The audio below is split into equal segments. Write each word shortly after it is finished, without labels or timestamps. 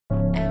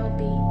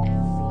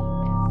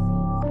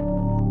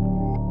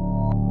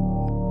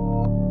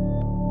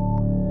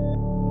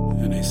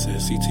And they said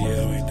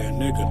CTL ain't that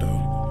nigga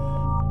though.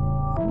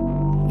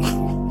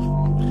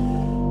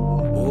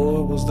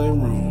 Boy, was they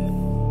wrong.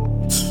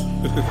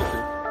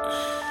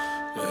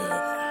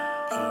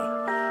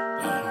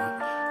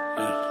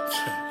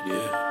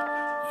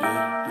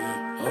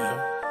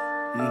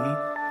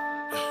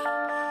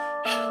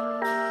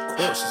 Of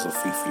course it's a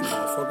Fifi,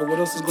 motherfucker. What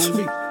else is gonna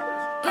be?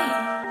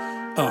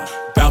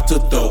 About to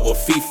throw a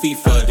Fifi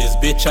for this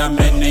bitch I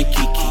met named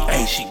Kiki.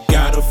 Ayy, she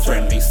got a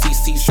friend named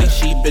CC, say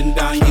she been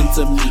dying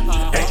to meet me.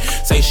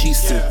 Ayy, say she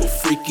super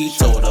freaky,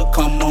 told her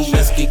come on,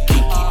 let's get kinky.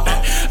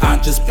 Ayy, I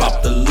just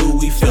popped the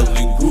Louis,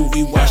 feeling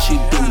groovy while she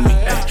do me.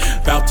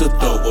 Ayy, about to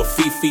throw a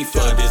Fifi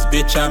for this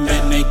bitch I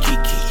met named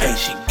Kiki. Ayy,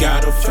 she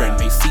got a friend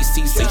named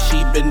CC, say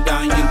she been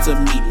dying to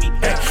meet me.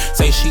 Ayy,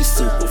 say she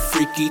super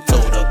freaky,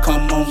 told her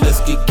come on, let's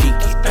get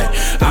kinky.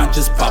 Ayy, I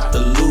just popped the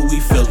Louis,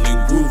 feeling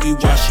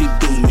groovy while she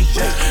do me.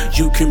 Ayy,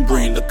 you can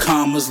bring the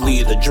commas,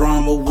 leave the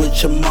drama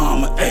with your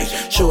mama.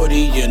 Ayy,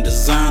 shorty and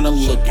designer,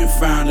 looking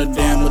finer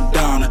than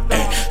Madonna.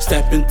 Ayy,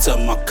 step into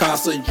my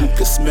casa, you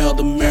can smell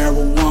the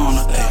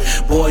marijuana.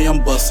 Ayy, boy,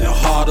 I'm busting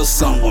harder.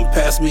 Someone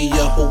pass me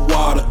up a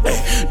water.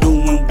 Ayy,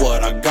 doing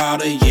what I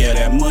gotta, yeah,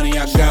 that money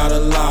I got a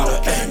lot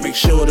of. Ayy, make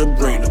sure to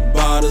bring the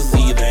bottles,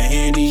 either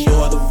Henny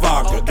or the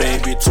vodka.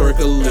 Baby, twerk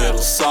a little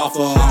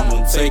softer, I'm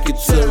gonna take it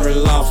to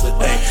real lobster.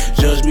 Ayy,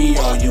 judge me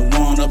all you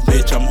wanna,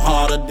 bitch, I'm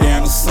harder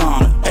than a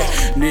sauna.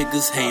 Ayy,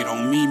 niggas hate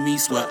on me,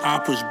 swear I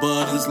push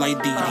buttons like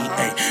DD.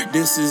 Ayy,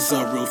 this is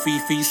a real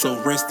Fifi,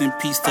 so rest in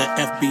peace to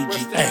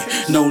FBG.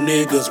 Ayy, no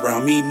niggas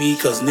round me,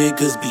 cause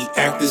niggas be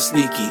acting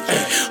sneaky.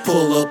 Ayy,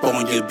 pull up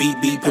on your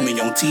BB, put me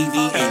on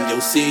TV in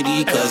your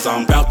city, cause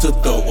I'm about to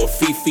throw a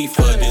Fifi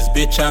for this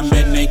bitch I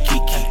met named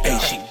Kiki. Ayy,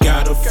 she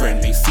got a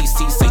friend named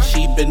CC, say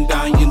she been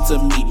dying to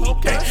meet me.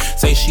 Ayy,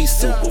 say she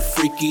super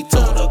freaky,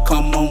 told her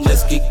come on,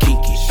 let's get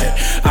kinky.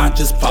 Ayy, I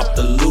just popped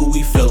the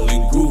Louis,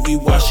 feeling groovy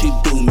while she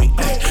do me.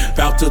 Ayy,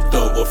 about to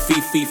throw a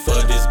Fifi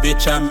for this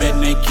bitch I met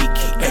named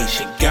Kiki. Ayy,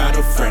 she got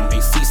a friend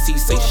named CC,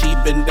 say she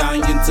been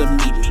dying to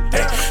meet me.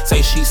 Ayy,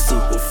 say she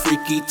super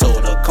freaky,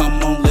 told her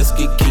come on, let's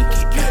get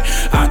kinky.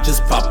 Ayy, I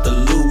just popped the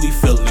Louis,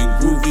 feeling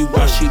groovy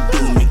while she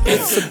do me.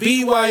 It's a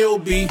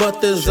BYOB,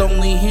 but there's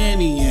only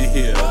Henny in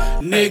here.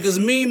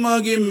 Niggas me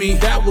mugging me,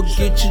 that would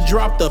get you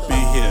dropped up in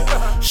here.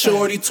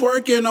 Shorty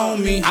twerking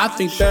on me, I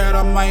think that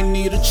I might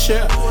need a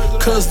chair,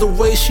 cause the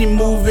way she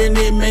moving,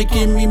 it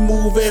making me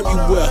move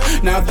everywhere.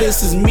 Now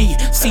this is me,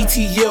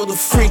 CTL the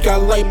freak. I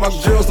like my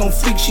girls on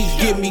fleek, she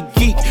get me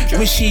geek.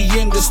 When she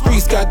in the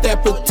streets, got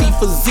that petite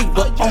physique,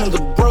 but on the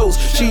bros,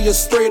 she a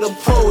straight up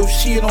pro. If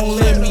she don't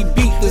let me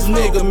beat this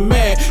nigga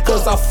mad,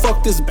 cause I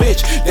fuck this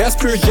bitch, that's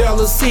pure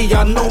jealousy.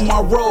 I know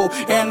my role,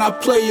 and I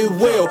play it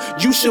well.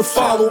 You should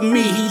follow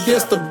me, he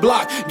dissed the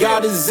block,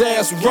 got his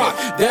ass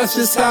rocked. That's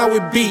just how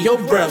it be, your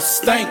breath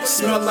stank,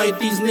 smell like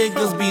these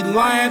niggas be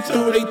lying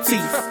through their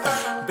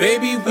teeth.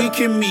 Baby, we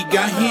can meet,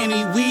 got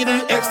Henny, weed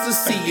and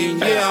ecstasy, and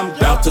yeah, I'm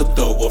about to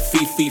throw a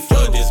Fifi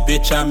for this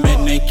bitch I met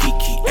named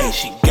Kiki. Ayy,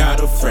 she got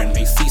a friend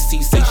named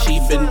CC, say she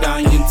been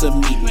dying to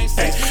meet me.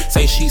 Ayy,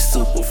 say she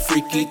super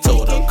freaky,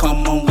 told her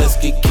come on, let's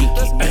get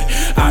kinky.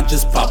 Ayy, I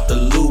just popped the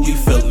Louis,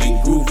 feeling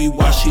groovy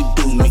while she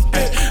do me.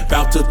 Ayy,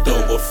 about to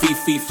throw a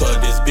Fifi for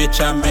this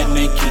bitch I met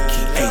named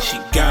Kiki. Ayy, she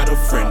got a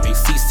friend named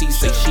CC,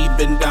 say she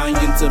been dying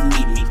to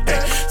meet me.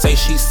 Ayy, say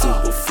she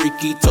super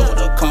freaky, told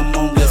her come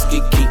on,